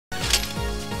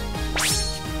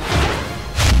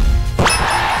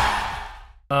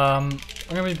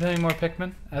We're gonna be playing more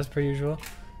Pikmin, as per usual.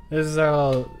 This is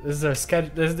our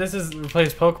sketch. This is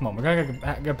replace Pokemon. We're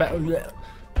gonna get back. We're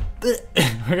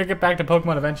gonna get back to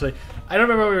Pokemon eventually. I don't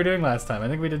remember what we were doing last time. I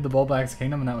think we did the Bulbax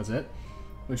Kingdom and that was it,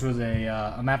 which was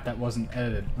a map that wasn't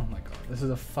edited. Oh my god, this is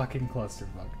a fucking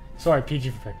clusterfuck. Sorry, PG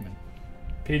for Pikmin.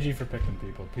 PG for Pikmin,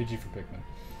 people. PG for Pikmin.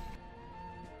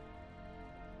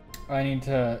 I need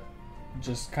to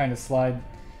just kind of slide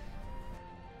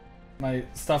my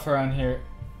stuff around here.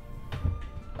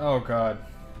 Oh god.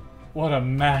 What a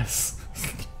mess.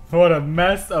 What a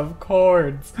mess of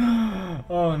cords.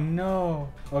 Oh no.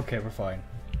 Okay, we're fine.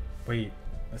 Wait,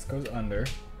 this goes under.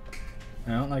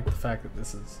 I don't like the fact that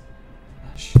this is...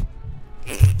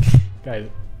 Guys.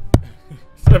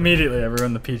 Immediately I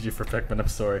ruined the PG for Pikmin, I'm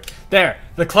sorry. There!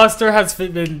 The cluster has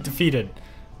been defeated.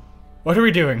 What are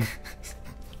we doing?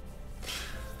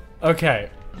 Okay.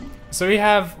 So we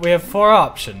have 4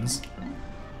 options.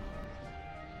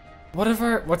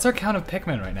 What's our count of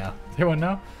Pikmin right now? Does anyone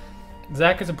know?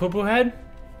 Zach is a poo-poo head?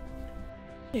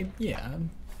 Yeah,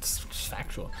 it's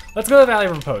factual. Let's go to Valley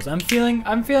of Repose. I'm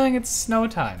feeling it's snow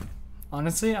time.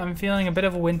 Honestly, I'm feeling a bit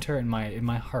of a winter in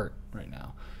my heart right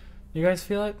now. You guys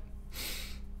feel it?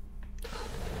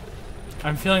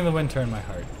 I'm feeling the winter in my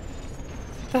heart.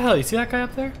 What the hell, you see that guy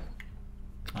up there?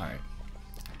 Alright.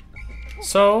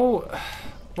 So,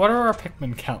 what are our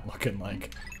Pikmin count looking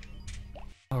like?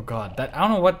 Oh god, I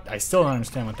don't know what, I still don't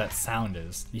understand what that sound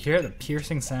is. You hear the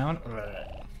piercing sound?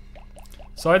 Ugh.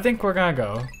 So I think we're gonna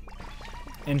go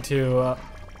into,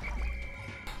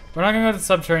 we're not gonna go to the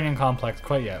subterranean complex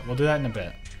quite yet. We'll do that in a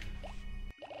bit.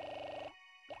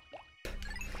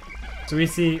 So we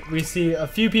see a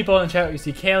few people in the chat. We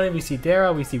see Kaylee, we see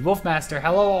Dara, we see Wolfmaster.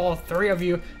 Hello all 3 of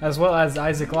you, as well as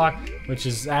Isaac Locke, which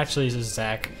is actually just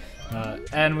Zach.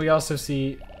 And we also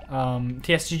see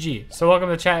TSGG. So welcome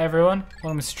to the chat, everyone.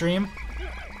 Welcome to stream.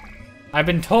 I've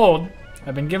been given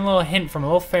a little hint from a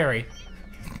little fairy.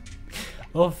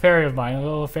 A little fairy of mine, a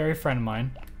little fairy friend of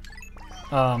mine.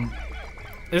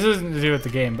 This isn't to do with the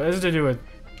game, but this is to do with...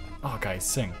 Oh, guys,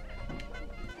 sing.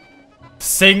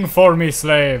 Sing for me,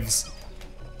 slaves!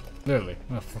 Literally.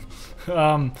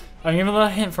 I'm giving a little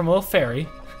hint from a little fairy.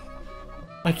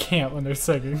 I can't when they're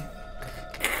singing.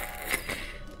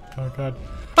 Oh, God.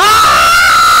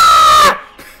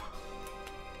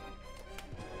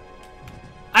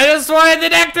 I just wanted the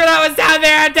nectar that was down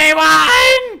there on day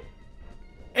 1!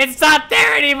 It's not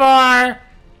there anymore!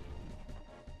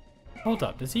 Hold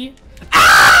up, does he?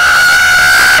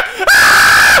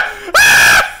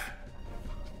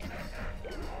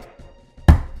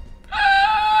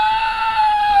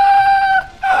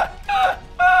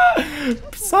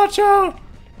 Sacho!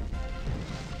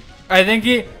 I think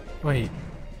he... Wait.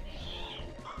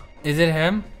 Is it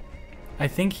him? I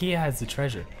think he has the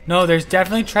treasure. No, there's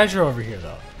definitely treasure over here,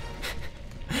 though.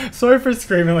 Sorry for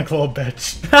screaming like a little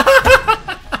bitch.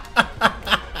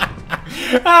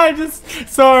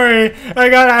 Sorry. I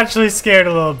got actually scared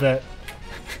a little bit.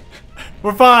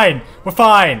 We're fine. We're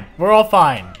fine. We're all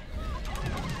fine.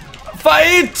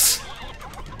 Fight!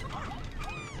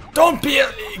 Don't be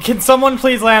Can someone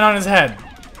please land on his head?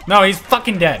 No, he's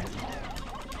fucking dead.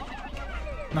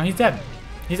 No, he's dead.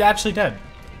 He's actually dead.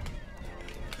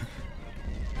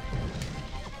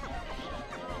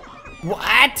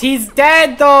 What? He's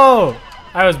dead though!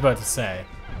 I was about to say.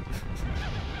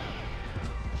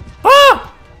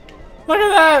 Ah! Look at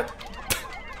that!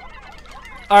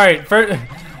 Alright, first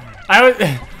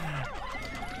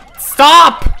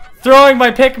Stop throwing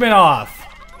my Pikmin off!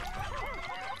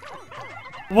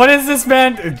 What is this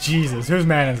man? Jesus, whose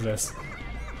man is this?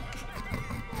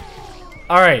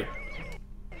 Alright.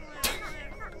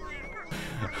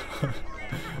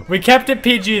 We kept it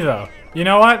PG though. You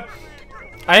know what?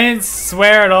 I didn't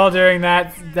swear at all during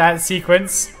that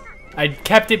sequence. I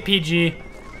kept it PG.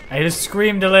 I just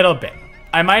screamed a little bit.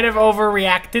 I might have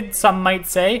overreacted, some might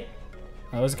say.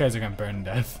 Oh, those guys are gonna burn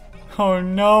to death. Oh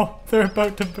no, they're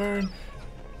about to burn.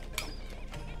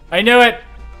 I knew it!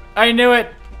 I knew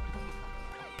it!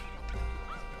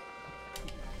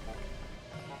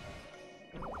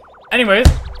 Anyways,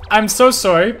 I'm so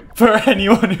sorry for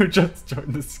anyone who just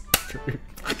joined the stream.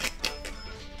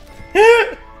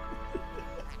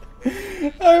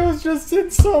 I was just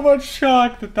in so much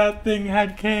shock that thing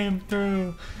had came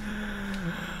through.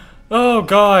 Oh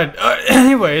god.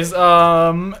 Anyways,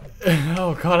 oh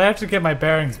god, I have to get my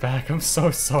bearings back. I'm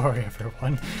so sorry,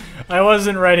 everyone. I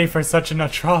wasn't ready for such an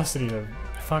atrocity to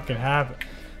fucking happen.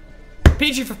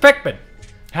 PG for Pikmin.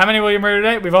 How many will you murder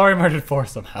today? We've already murdered 4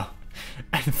 somehow.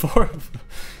 And 4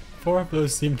 of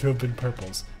those seem to have been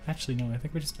purples. Actually, no, I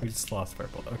think we just lost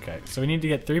purple. Okay, so we need to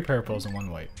get 3 purples and 1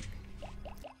 white.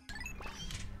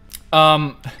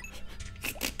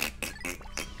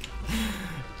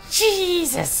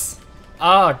 Jesus!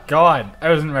 Oh god, I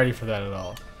wasn't ready for that at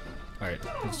all. Alright,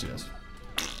 let's do this.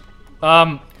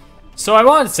 So I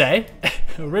want to say,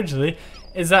 originally,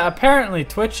 is that apparently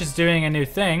Twitch is doing a new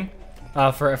thing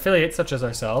for affiliates such as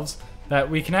ourselves, that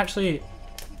we can actually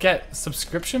get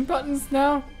subscription buttons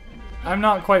now. I'm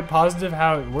not quite positive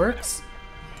how it works.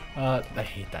 I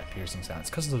hate that piercing sound. It's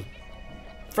because of those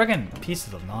friggin'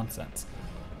 pieces of nonsense.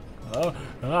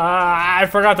 I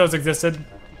forgot those existed.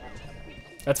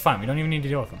 That's fine, we don't even need to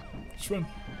deal with them. Just run.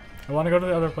 I want to go to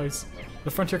the other place.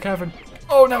 The Frontier Cavern.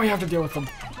 Oh, now we have to deal with them.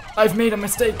 I've made a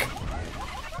mistake.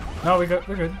 No, we're good.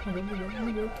 We're good.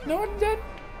 No, I'm dead.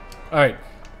 Alright.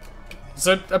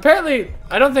 So, apparently,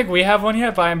 I don't think we have one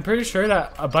yet, but I'm pretty sure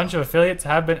that a bunch of affiliates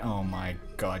have been... Oh my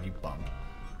god, you bum.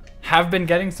 Have been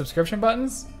getting subscription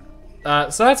buttons.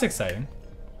 So that's exciting.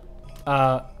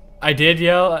 I did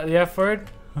yell at the F word.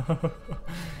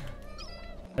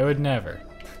 I would never.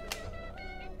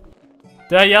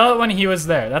 Did I yell it when he was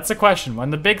there? That's the question. When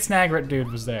the big Snagret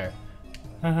dude was there.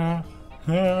 We're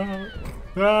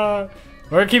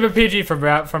gonna keep it PG from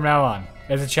now on.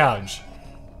 It's a challenge.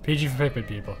 PG for Pikmin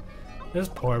people. This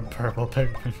poor purple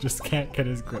Pikmin just can't get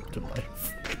his grip to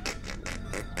life.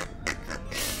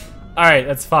 Alright,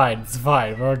 that's fine. It's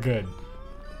fine. We're good.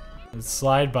 Let's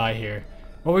slide by here.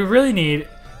 What we really need...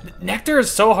 Nectar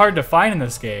is so hard to find in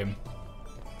this game.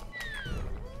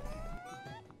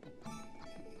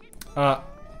 But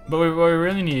what we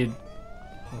really need...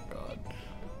 Oh god.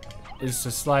 Is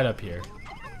to slide up here.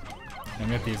 And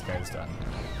get these guys done.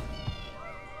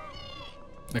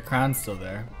 The crown's still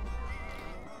there.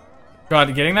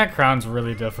 God, getting that crown's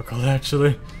really difficult,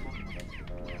 actually.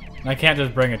 I can't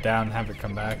just bring it down and have it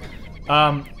come back.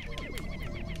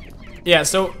 Yeah,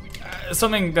 so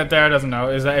something that Dara doesn't know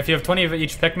is that if you have 20 of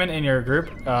each Pikmin in your group,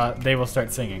 they will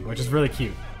start singing, which is really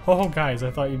cute. Oh, guys,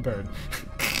 I thought you'd burn.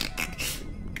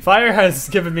 Fire has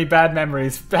given me bad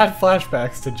memories, bad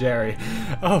flashbacks to Jerry.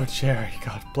 Oh, Jerry,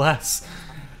 God bless.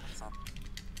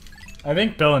 I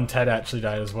think Bill and Ted actually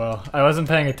died as well. I wasn't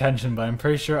paying attention, but I'm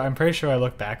pretty sure I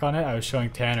looked back on it. I was showing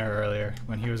Tanner earlier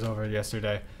when he was over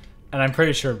yesterday, and I'm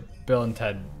pretty sure Bill and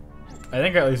Ted, I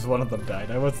think at least one of them died.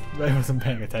 I wasn't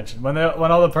paying attention when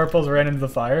all the purples ran into the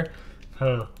fire.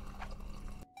 Oh.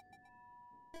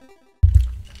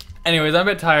 Anyways, I'm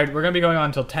a bit tired. We're gonna be going on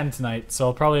until 10 tonight, so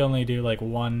I'll probably only do like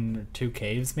 1 or 2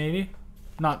 caves maybe.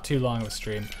 Not too long of a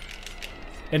stream.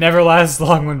 It never lasts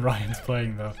long when Ryan's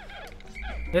playing though.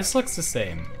 This looks the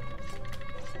same.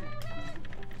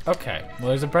 Okay, well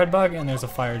there's a bread bug and there's a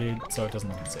fire dude, so it doesn't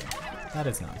look the same. That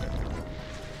is not good.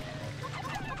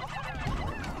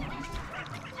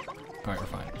 Alright, we're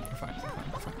fine. We're fine.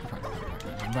 We're fine.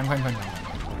 We're fine.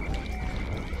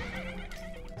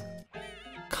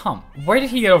 Come, where did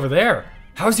he get over there?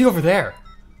 How is he over there?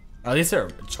 At least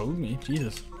it showed me,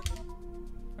 Jesus.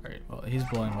 Alright, well he's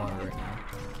blowing water right now.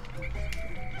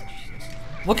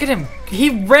 Look at him! He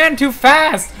ran too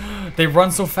fast! They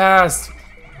run so fast!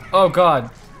 Oh god.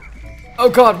 Oh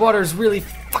god, water is really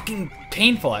fucking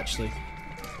painful actually.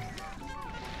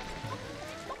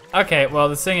 Okay, well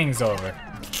the singing's over.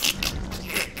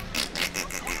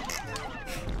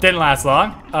 Didn't last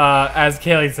long, as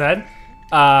Kaylee said.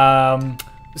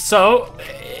 So,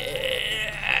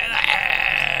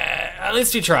 at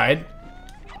least we tried.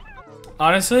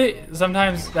 Honestly,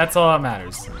 sometimes that's all that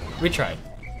matters. We tried.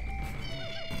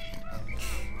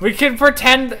 We can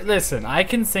pretend. Listen, I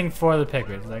can sing for the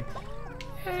Pikmin. Like,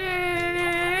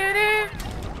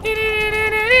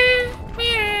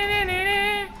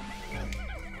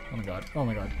 oh my god! Oh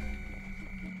my god!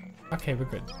 Okay, we're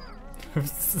good.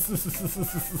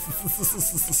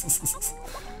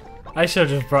 I should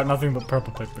have just brought nothing but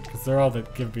purple Pikmin because they're all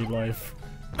that give me life.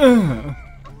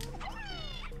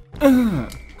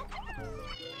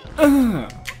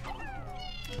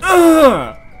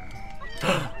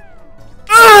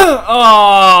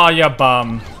 Oh, you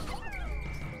bum.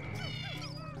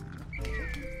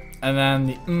 And then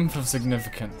the oomph of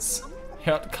significance.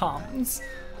 Here it comes.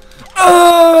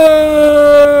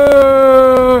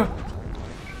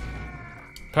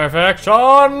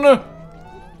 Perfection!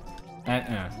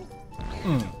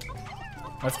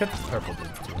 Let's get the purple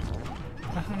dudes too.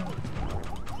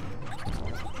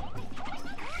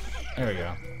 There we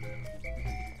go.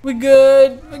 We're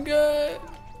good. We're good.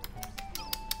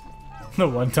 The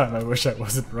one time I wish I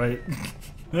wasn't right.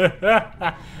 Oh,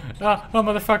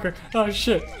 motherfucker. Oh,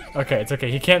 shit. Okay, it's okay.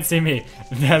 He can't see me.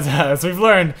 As we've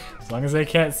learned, as long as they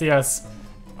can't see us,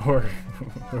 we're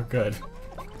good.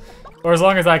 Or as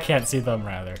long as I can't see them,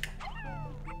 rather.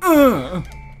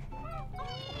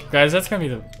 Guys, that's gonna be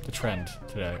the trend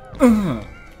today.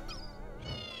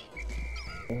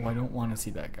 Oh, I don't want to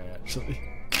see that guy actually.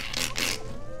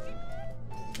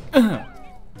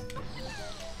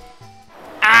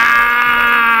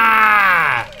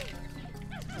 Ah!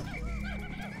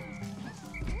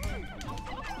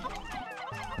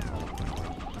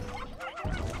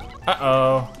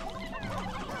 Uh-oh.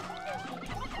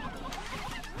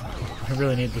 I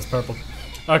really need this purple.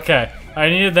 Okay, I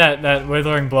needed that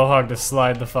withering blowhog to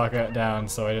slide the fuck down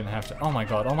so I didn't have to. Oh my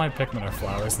god, all my Pikmin are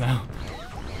flowers now.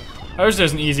 I wish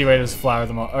there's an easy way to just flower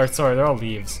them all. Or sorry, they're all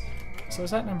leaves. So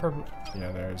is that an emperor?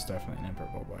 Yeah, there's definitely an emperor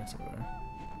bullbox over there.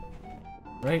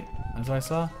 Right? That's what I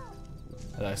saw?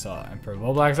 As I saw Emperor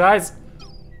Bullblack's eyes.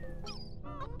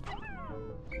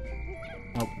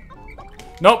 Nope.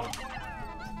 Nope!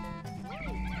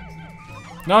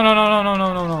 No, no, no, no, no,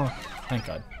 no, no, no. Thank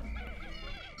God.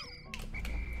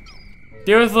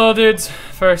 Deal with the little dudes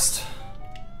first.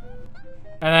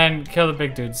 And then kill the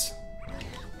big dudes.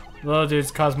 The little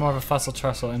dudes cause more of a fussle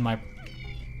trussle in my...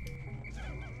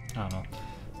 I don't know.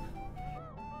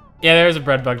 Yeah, there's a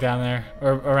bread bug down there.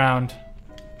 Or around.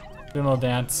 Doing a little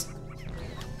dance.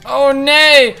 Oh,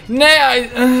 nay! Nay,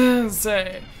 I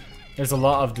say. There's a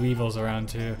lot of dweevils around,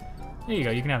 too. There you go,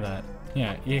 you can have that.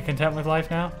 Yeah, you content with life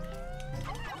now?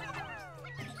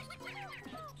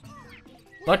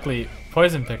 Luckily,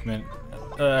 poison Pikmin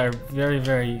are very,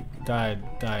 very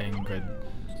dying good.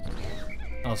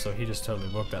 Also, he just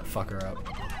totally woke that fucker up.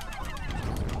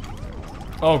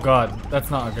 Oh god, that's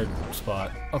not a good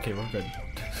spot. Okay, we're good.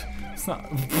 It's not.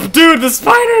 Dude, the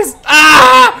spiders!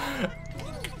 Ah!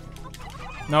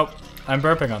 Nope, I'm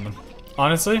burping on them.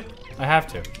 Honestly, I have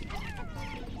to.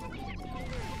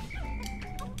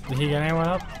 Did he get anyone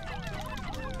up?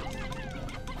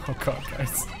 Oh god,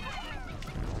 guys.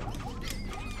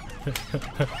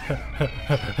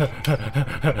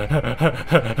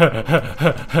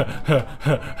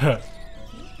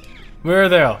 Where are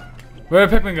they all? Where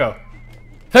did Pikmin go?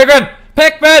 Pikmin!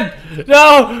 Pikmin!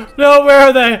 No! No, where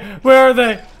are they? Where are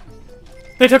they?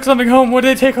 They took something home. What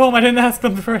did they take home? I didn't ask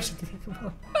them first.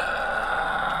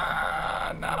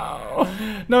 No.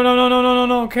 No, no, no, no, no, no,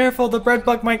 no. Careful, the bread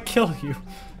bug might kill you.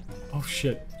 Oh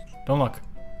shit. Don't look.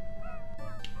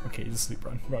 Okay, he's asleep.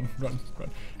 Run, run, run, run.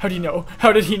 How do you know?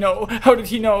 How did he know? How did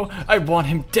he know? I want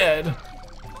him dead.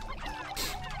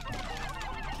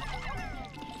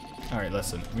 Alright,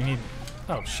 listen. We need...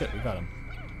 Oh shit, we got him.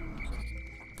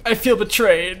 I feel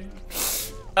betrayed.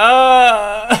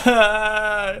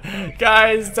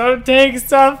 Guys, don't take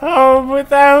stuff home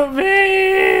without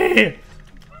me.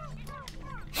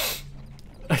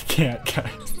 I can't,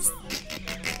 guys.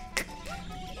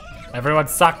 Everyone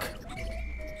suck.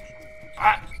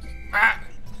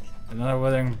 Another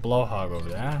withering blowhog over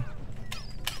there.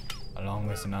 Along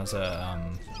with another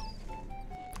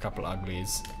couple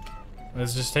uglies.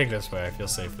 Let's just take this way. I feel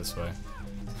safe this way.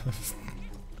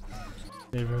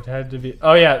 They pretend to be.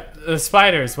 Oh yeah, the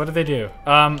spiders. What do they do?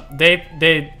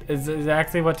 They is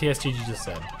exactly what TSGG just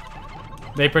said.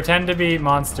 They pretend to be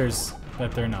monsters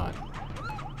that they're not.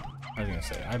 I was gonna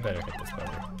say, I better hit this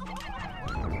spider.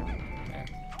 There.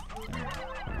 There we go.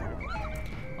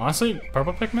 Honestly,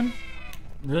 purple Pikmin,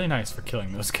 really nice for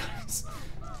killing those guys.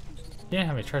 He didn't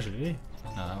have any treasure, did he?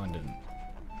 No, that one didn't.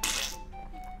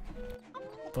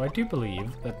 Though I do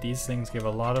believe that these things give a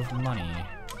lot of money.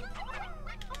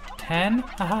 10?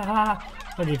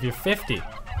 I'll give you 50.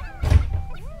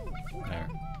 There.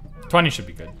 20 should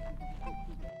be good.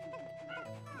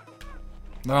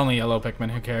 They're only yellow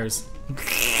Pikmin, who cares?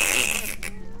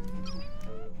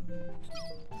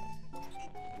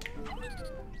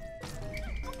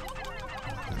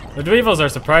 The Dweevils are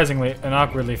surprisingly and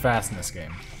awkwardly fast in this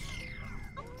game.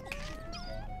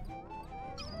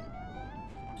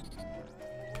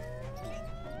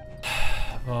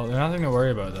 Well, they're nothing to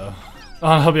worry about though.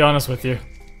 I'll be honest with you.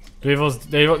 Dweevils,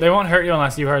 they won't hurt you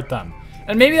unless you hurt them.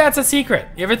 And maybe that's a secret.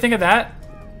 You ever think of that?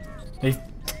 They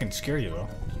fucking scare you though.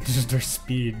 Just their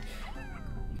speed.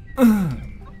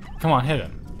 Come on, hit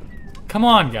him. Come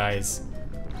on, guys.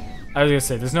 I was gonna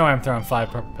say, there's no way I'm throwing 5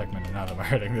 purple Pikmin and now that I'm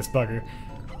hurting this bugger.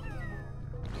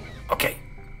 Okay.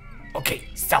 Okay,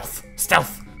 stealth,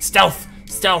 stealth, stealth,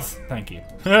 stealth. Thank you.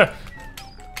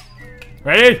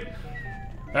 Ready?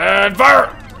 And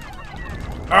fire!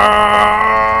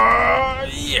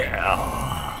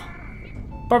 Yeah!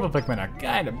 Purple Pikmin are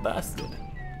kinda busted.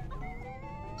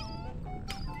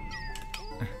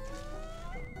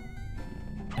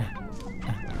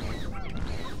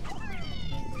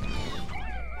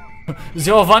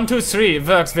 Your 1, 2, 3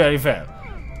 works very well.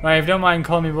 Right, if you don't mind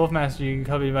calling me Wolfmaster, you can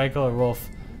call me Michael or Wolf.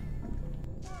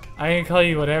 I can call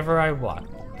you whatever I want.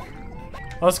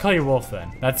 I'll just call you Wolf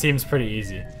then. That seems pretty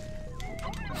easy.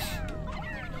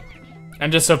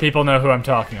 And just so people know who I'm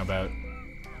talking about.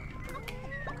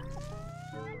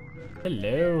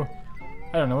 Hello.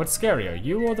 I don't know what's scarier,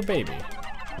 you or the baby?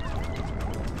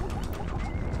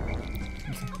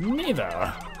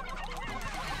 Neither.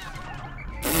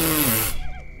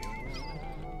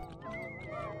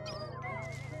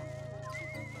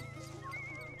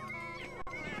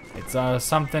 It's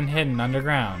something hidden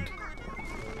underground.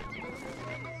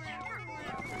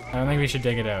 I don't think we should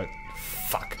dig it out.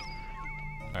 Fuck.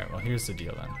 Alright, well here's the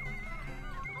deal then.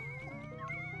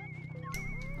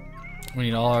 We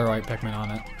need all our white Pikmin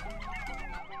on it.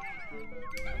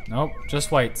 Nope,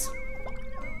 just whites.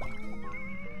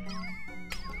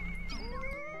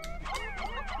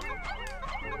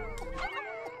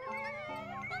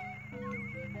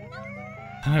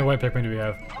 How many white Pikmin do we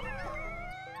have?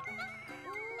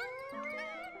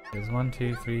 There's 1,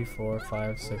 2, 3, 4,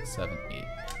 5, 6, 7, 8.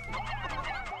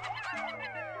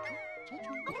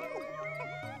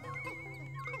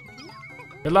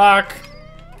 Good luck!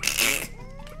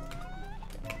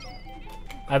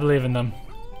 I believe in them.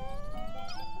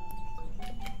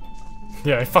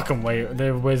 Yeah, I fucking wait.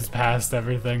 They whizzed past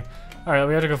everything. Alright,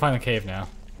 we have to go find the cave now.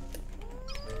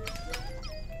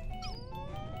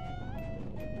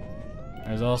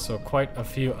 There's also quite a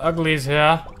few uglies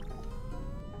here.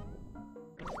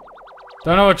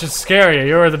 Don't know which is scarier,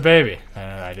 you or the baby.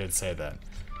 I did say that.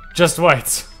 Just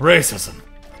whites. Racism.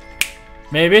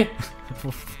 Maybe?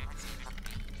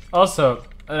 Also,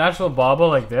 an actual bauble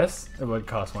like this, it would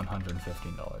cost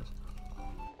 $115.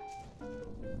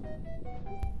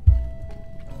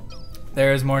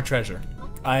 There is more treasure.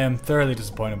 I am thoroughly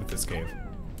disappointed with this cave.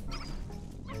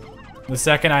 The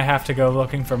second I have to go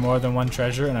looking for more than one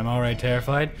treasure and I'm already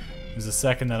terrified, is the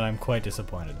second that I'm quite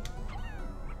disappointed.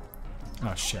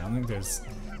 Oh shit, I don't think there's...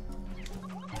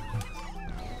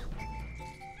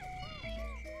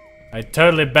 I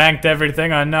totally banked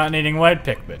everything on not needing white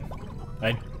Pikmin.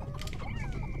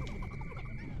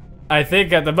 I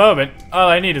think at the moment, all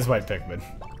I need is white Pikmin.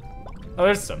 Oh,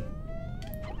 there's some.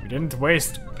 We didn't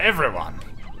waste everyone.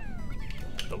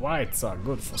 The whites are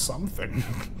good for something.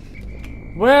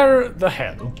 Where the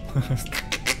hell?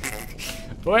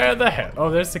 Where the hell? Oh,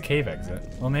 there's the cave exit.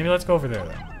 Well, maybe let's go over there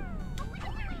then.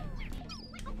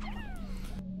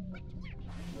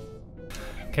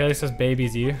 Kaylee says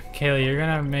babies you. Kaylee, you're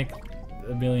gonna make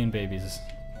a million babies.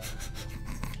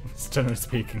 Generally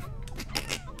speaking.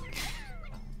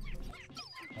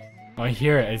 Oh, I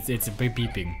hear it. It's a big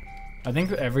beeping. I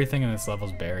think everything in this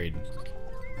level's buried.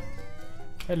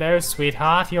 Hello,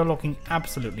 sweetheart. You're looking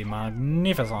absolutely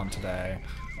magnificent today.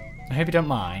 I hope you don't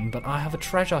mind, but I have a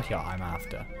treasure here I'm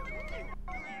after.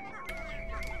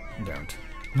 Don't.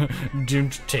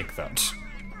 Don't take that.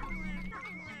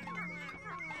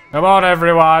 Come on,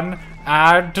 everyone.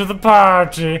 Add to the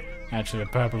party. Actually, the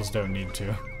purples don't need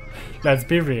to. Let's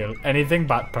be real. Anything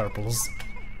but purples.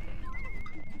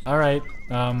 Alright,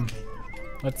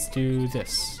 let's do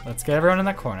this. Let's get everyone in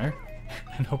that corner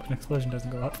and hope an explosion doesn't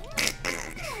go up.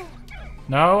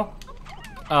 No?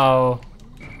 Oh.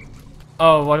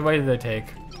 Oh, what way did they take?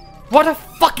 What a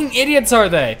fucking idiots are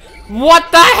they?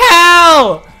 What the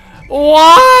hell?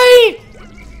 Why?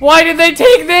 Why did they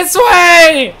take this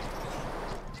way?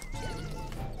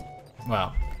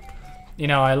 Well, you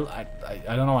know, I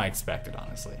don't know what I expected,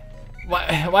 honestly.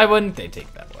 Why wouldn't they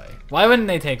take that way? Why wouldn't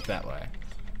they take that way?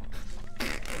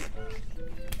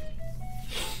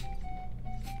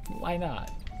 Why not?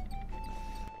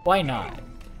 Why not?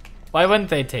 Why wouldn't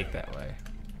they take that way?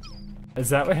 Is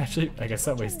that way actually? I guess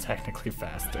that way's technically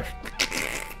faster.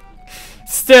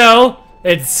 Still,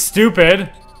 it's stupid.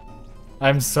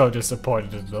 I'm so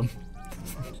disappointed in them.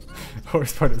 The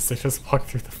worst part is they just walk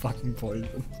through the fucking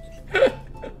poison.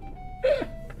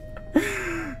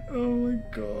 Oh my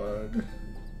god.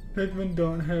 Pikmin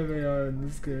don't have AR in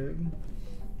this game.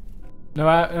 No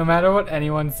matter what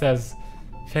anyone says,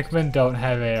 Pikmin don't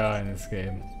have AR in this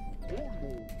game.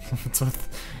 What's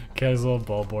with Kay's little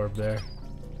bulborb there?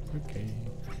 Okay.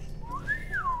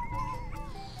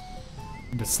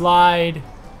 Need to slide.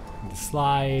 Need to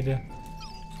slide.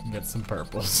 And get some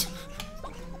purples.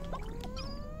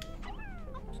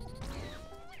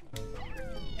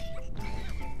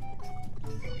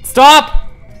 Stop!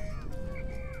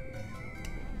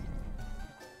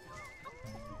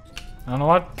 I don't know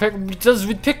what does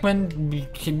with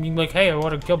Pikmin. Can be like, hey, I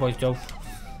want to kill myself.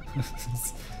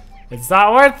 It's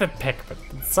not worth it,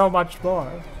 Pikmin. It's so much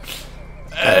more.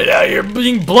 You're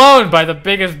being blown by the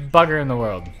biggest bugger in the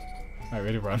world. Alright,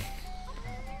 ready to run.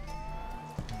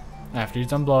 After he's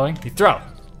done blowing, you throw.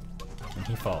 And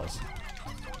he falls.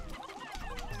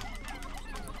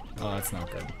 Oh, that's not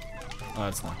good. Oh,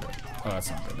 that's not good. Oh, that's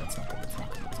not good. That's not good. That's not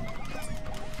good. That's not good. That's not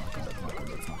good. That's not good.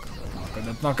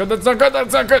 That's not good. That's not good.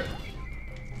 That's not good.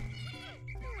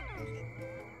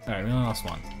 Alright, we only lost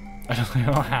one. I don't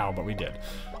know how, but we did.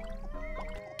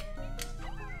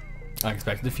 I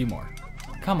expected a few more.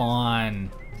 Come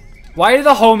on. Why did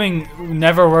the homing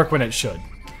never work when it should?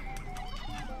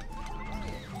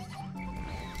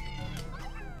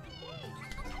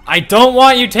 I don't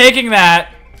want you taking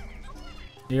that!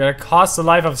 You're gonna cost the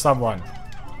life of someone.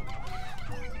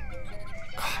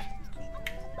 God.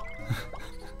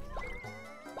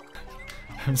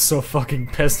 I'm so fucking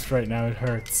pissed right now, it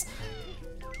hurts.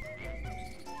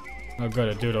 Oh good,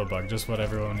 a doodle bug, just what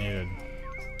everyone needed.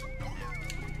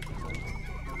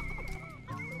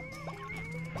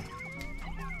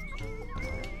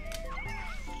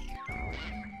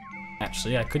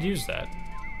 Actually, I could use that.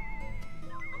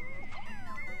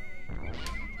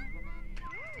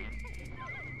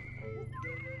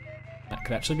 That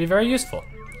could actually be very useful.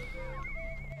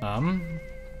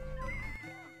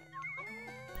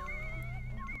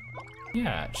 Yeah,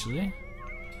 actually.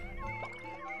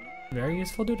 Very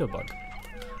useful doodle bug.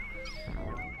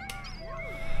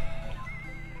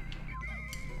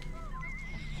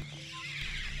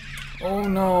 Oh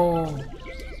no!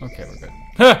 Okay, we're good.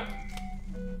 Huh!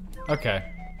 Okay.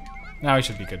 Now we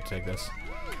should be good to take this.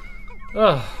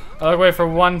 Ugh. I look away for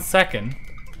 1 second,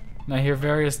 and I hear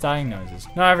various dying noises.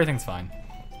 No, everything's fine.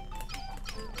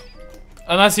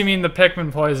 Unless you mean the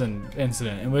Pikmin poison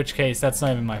incident, in which case that's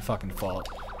not even my fucking fault.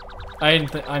 I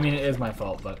mean, it is my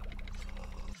fault, but...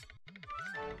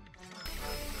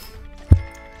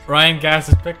 Ryan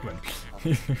gasses Pikmin.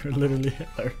 You're literally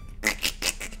Hitler.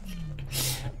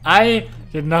 I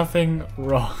did nothing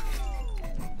wrong.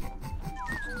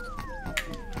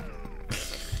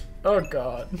 Oh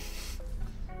god.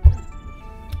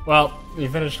 Well, we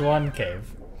finished one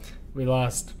cave. We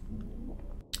lost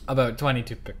about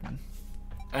 22 Pikmin.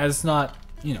 And it's not,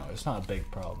 you know, it's not a big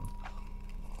problem.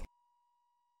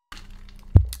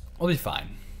 We'll be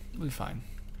fine. We'll be fine.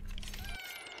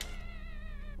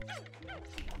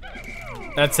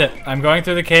 That's it. I'm going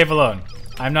through the cave alone.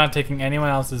 I'm not taking anyone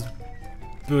else's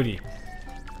booty.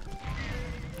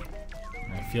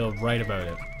 I feel right about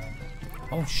it.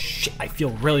 Oh shit, I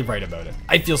feel really right about it.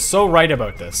 I feel so right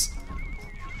about this.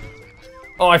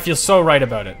 Oh, I feel so right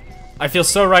about it. I feel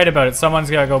so right about it. Someone's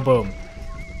gotta go boom.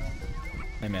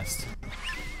 I missed.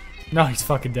 No, he's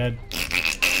fucking dead.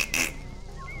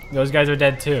 Those guys are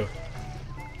dead too.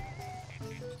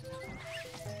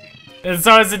 And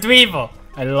so is the Dweeble.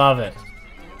 I love it.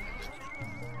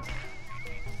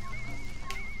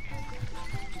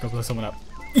 Go blow someone up.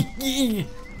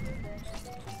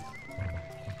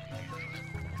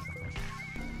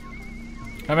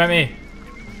 Come at me.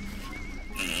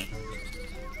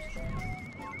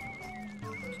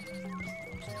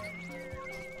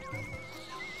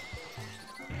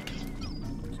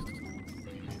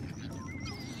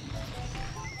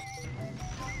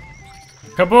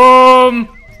 Kaboom!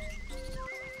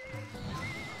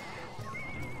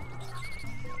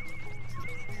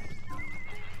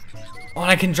 Oh,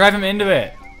 and I can drive him into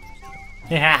it.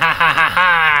 Yeah, ha ha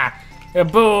ha ha!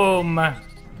 Boom!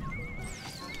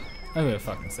 I'm gonna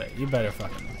fucking say it. You better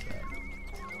fucking say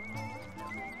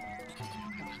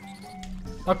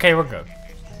it. Okay, we're good.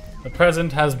 The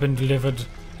present has been delivered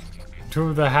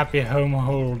to the happy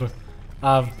homehold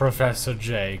of Professor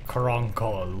J.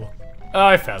 Kronkle. Oh,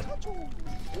 I fell.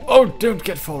 Oh, don't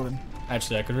get fallen.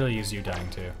 Actually, I could really use you dying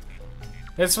too.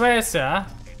 This way, sir.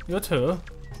 You too.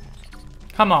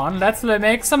 Come on, let's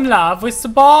make some love with the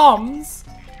bombs.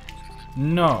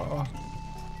 No.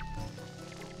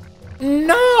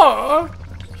 No!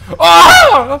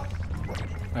 Oh!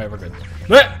 Alright, we're good.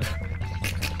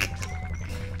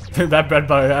 That bread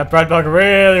bug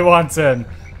really wants in.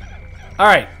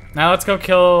 Alright, now let's go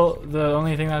kill the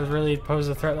only thing that really poses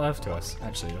a threat left to us.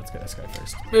 Actually, let's get this guy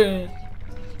first.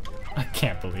 I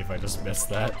can't believe I just missed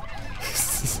that.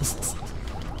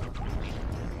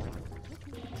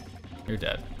 You're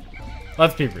dead.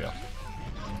 Let's be real.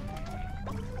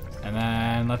 And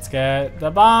then let's get the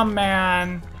bomb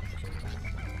man.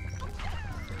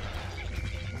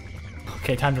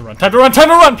 Okay, time to run. Time to run! Time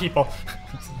to run, people!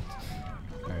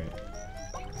 Alright.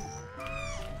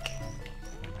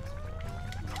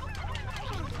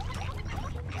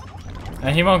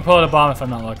 And he won't pull out a bomb if I'm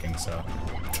not looking, so.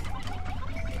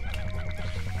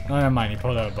 No, never mind, he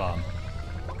pulled out a bomb.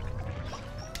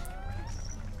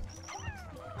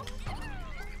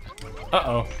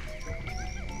 Uh-oh.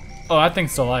 Oh, that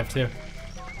thing's still alive, too.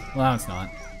 Well, now it's not.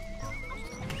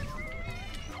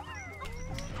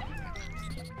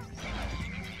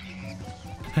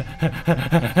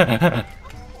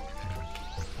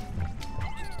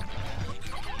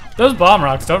 Those bomb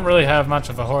rocks don't really have much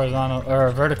of a horizontal or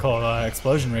a vertical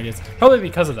explosion radius. Probably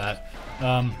because of that.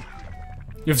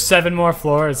 You have 7 more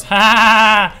floors.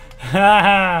 Ha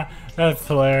ha! That's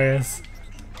hilarious.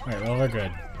 Alright, well, we're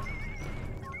good.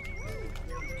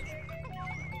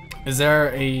 Is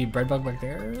there a bread bug back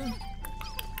there?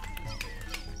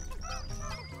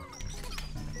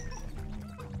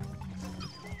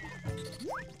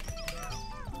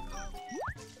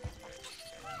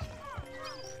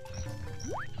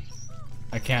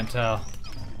 I can't tell.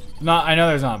 I know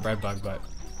there's not a bread bug, but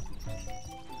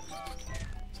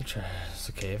it's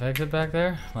a cave exit back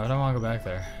there. Why would I want to go back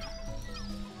there?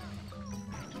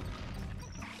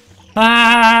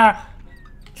 Ah!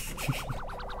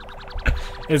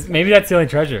 Maybe that's the only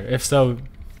treasure. If so,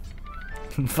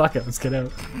 fuck it, let's get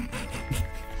out.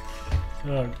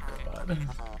 Oh god.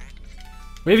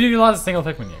 We haven't even lost a single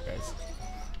Pikmin yet, guys.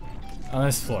 On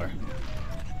this floor.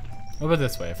 What about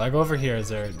this way? If I go over here,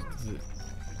 the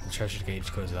treasure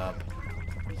gauge goes up.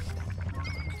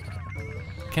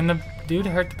 Can the dude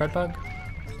hurt the bread bug?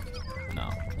 No.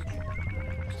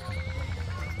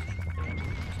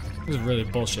 This is really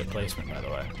bullshit placement, by the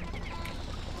way.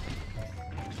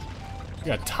 You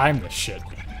gotta time this shit.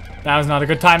 That was not a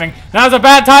good timing. That was a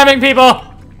bad timing, people!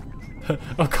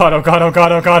 Oh god, oh god, oh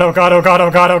god, oh god, oh god, oh god,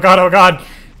 oh god, oh god, oh god.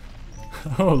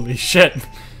 Holy shit.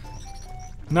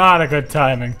 Not a good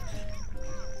timing.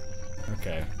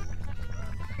 Okay.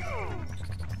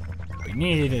 What we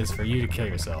need is for you to kill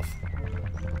yourself.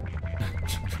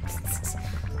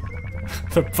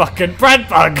 The fucking bread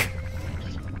bug!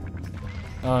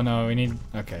 Oh no, we need...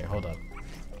 Okay, hold up.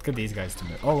 Look at these guys to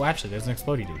move. Oh, actually, there's an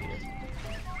explodey dude here.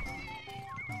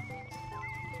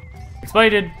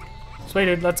 Exploded!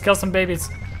 Exploded, let's kill some babies.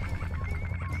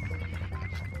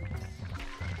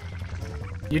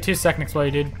 You too, second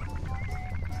explodey dude.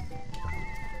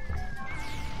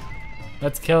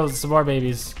 Let's kill some more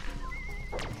babies.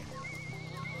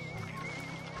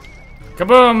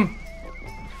 Kaboom!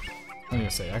 What do you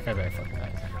say? That guy better fucking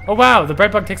die. Oh wow, the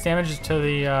bread bug takes damage to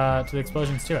the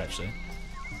explosions too, actually.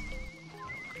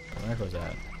 Where goes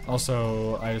that?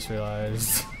 Also, I just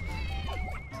realized.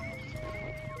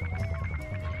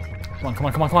 Come on, come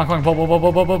on, come on, come on, come on! Blow, blow, blow,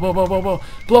 blow, blow, blow, blow, blow, blow, blow!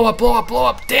 Blow up, blow up, blow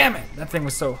up! Damn it! That thing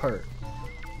was so hurt.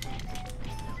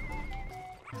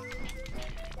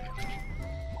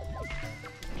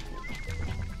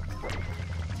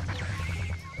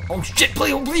 Oh shit!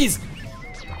 Please, oh, please!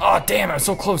 Oh damn! I was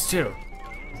so close too.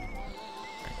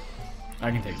 I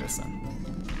can take this then.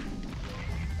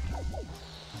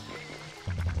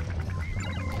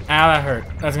 Ow, that hurt.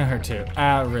 That's gonna hurt too.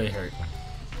 Ow, it really hurt.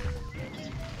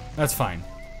 That's fine.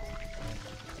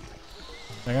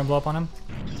 Am I gonna blow up on him?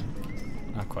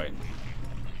 Not quite.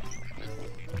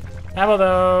 Apple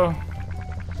though.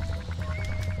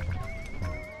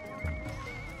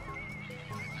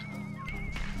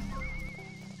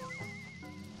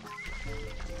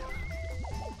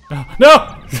 No!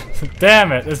 No!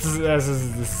 Damn it! This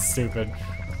is stupid.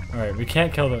 All right, we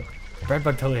can't kill the bread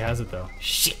bug. Totally has it though.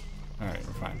 Shit! All right,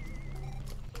 we're fine.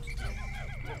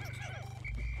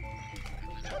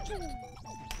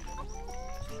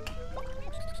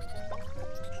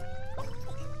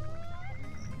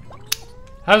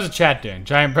 How's the chat doing?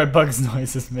 Giant bread bug's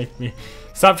noises make me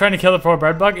stop trying to kill the poor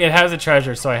bread bug. It has a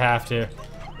treasure, so I have to.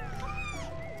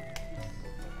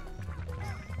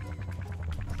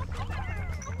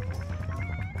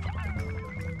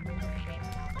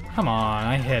 Come on,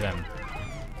 I hit him.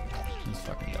 He's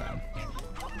fucking down.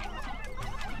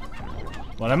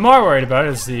 What I'm more worried about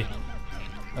is the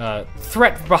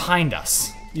threat behind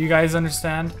us. You guys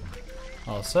understand?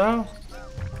 Also,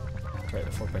 right,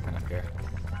 the 4 Pikmin up here.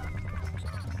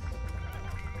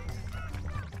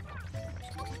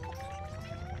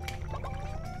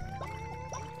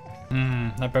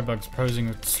 That bread bug's posing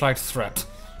a slight threat.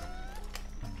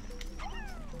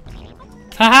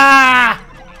 Haha!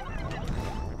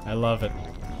 I love it.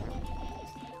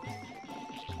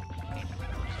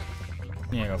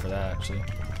 Yeah, go for that actually.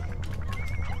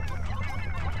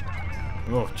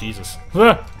 Oh Jesus!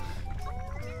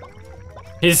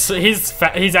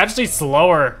 He's actually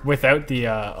slower without the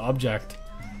object.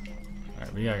 All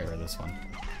right, we gotta get rid of this one.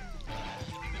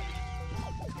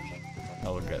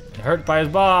 That look good. Hurt by his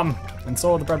bomb, and so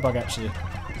will the bread bug actually.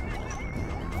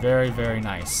 Very, very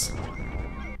nice.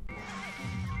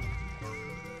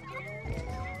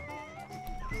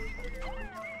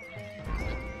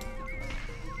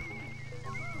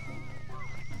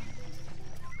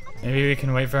 Maybe we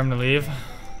can wait for him to leave?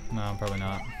 No, probably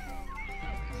not.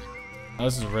 Oh,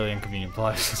 this is a really inconvenient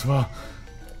place as well.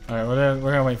 Alright,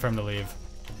 we're gonna wait for him to leave.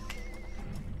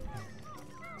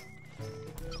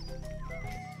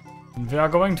 We are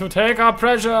going to take our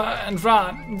pleasure and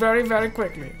run very, very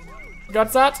quickly.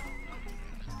 Got that?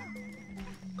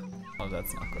 Oh,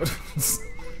 that's not good.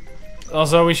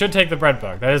 Also, we should take the bread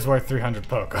bug. That is worth 300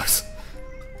 pokos.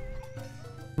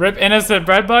 Rip innocent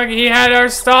bread bug. He had our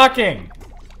stocking.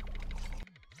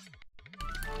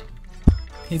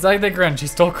 He's like the Grinch. He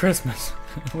stole Christmas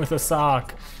with a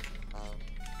sock.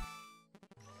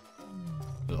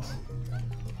 Ugh.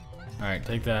 All right,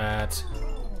 take that.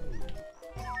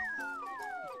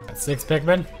 Got 6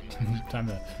 Pikmin. Time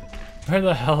to. Where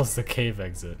the hell is the cave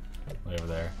exit? Way over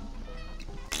there.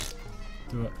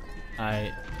 Do it.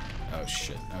 Oh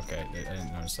shit. Okay, I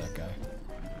didn't notice that guy.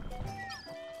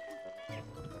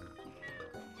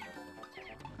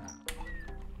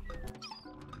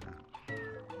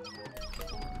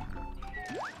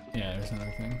 Yeah, there's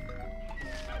another thing.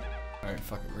 Alright,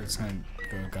 fuck it. We're just gonna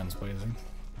go guns blazing.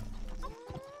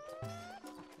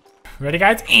 Ready,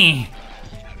 guys? I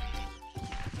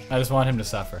just want him to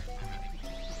suffer.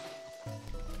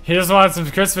 He just wants some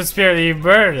Christmas spirit. You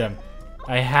murdered him.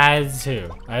 I had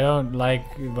to. I don't like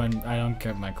when I don't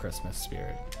get my Christmas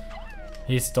spirit.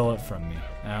 He stole it from me.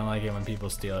 I don't like it when people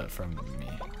steal it from me.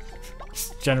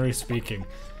 Generally speaking.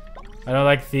 I don't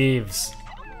like thieves.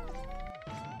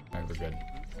 Alright, we're good.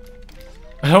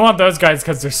 I don't want those guys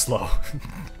because they're slow.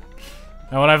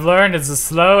 And what I've learned is the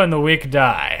slow and the weak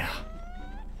die.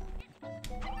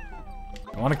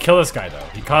 I want to kill this guy though.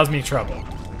 He caused me trouble.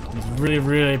 He's really,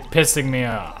 really pissing me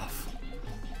off.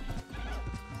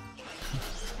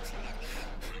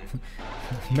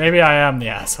 Maybe I am the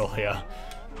asshole here.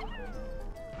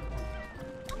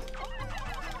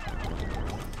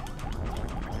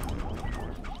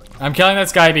 I'm killing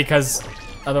this guy because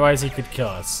otherwise he could kill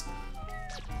us.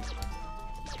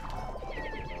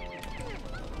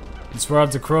 This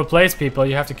world's a cruel place, people.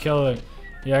 You have to kill it.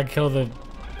 You gotta kill the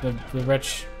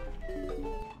rich.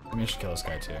 I mean, I should kill this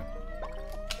guy too.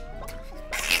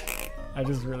 I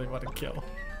just really want to kill.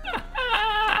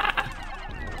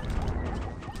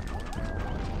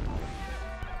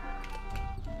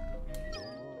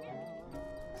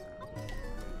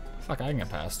 Fuck, I can get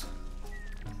past.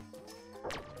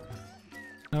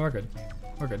 No, we're good.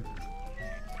 We're good.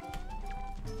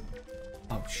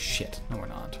 Oh shit. No, we're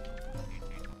not.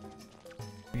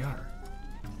 We are.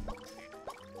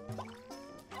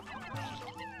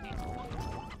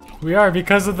 We are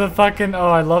because of the fucking. Oh,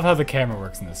 I love how the camera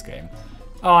works in this game.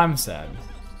 Oh, I'm sad.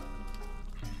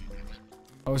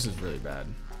 Oh, this is really bad.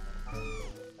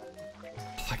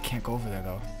 Oh, I can't go over there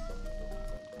though.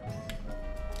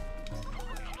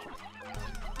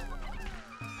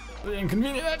 Really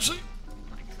inconvenient, actually.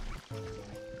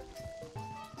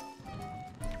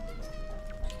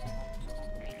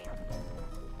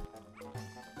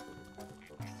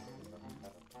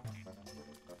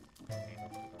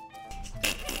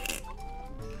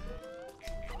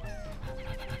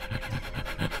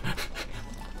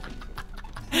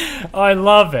 Oh, I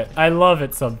love it. I love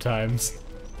it sometimes.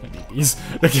 I need these.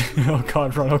 Oh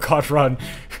god, run. Oh god, run.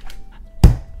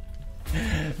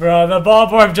 Bro, the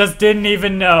ballboard just didn't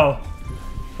even know.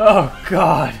 Oh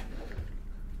god.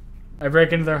 I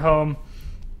break into their home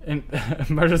and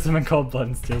murders them in cold blood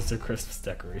and steals their Christmas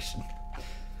decoration.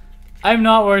 I'm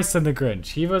not worse than the Grinch.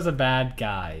 He was a bad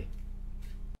guy.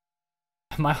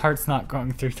 My heart's not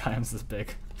growing 3 times as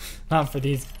big. Not for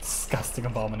these disgusting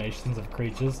abominations of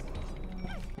creatures.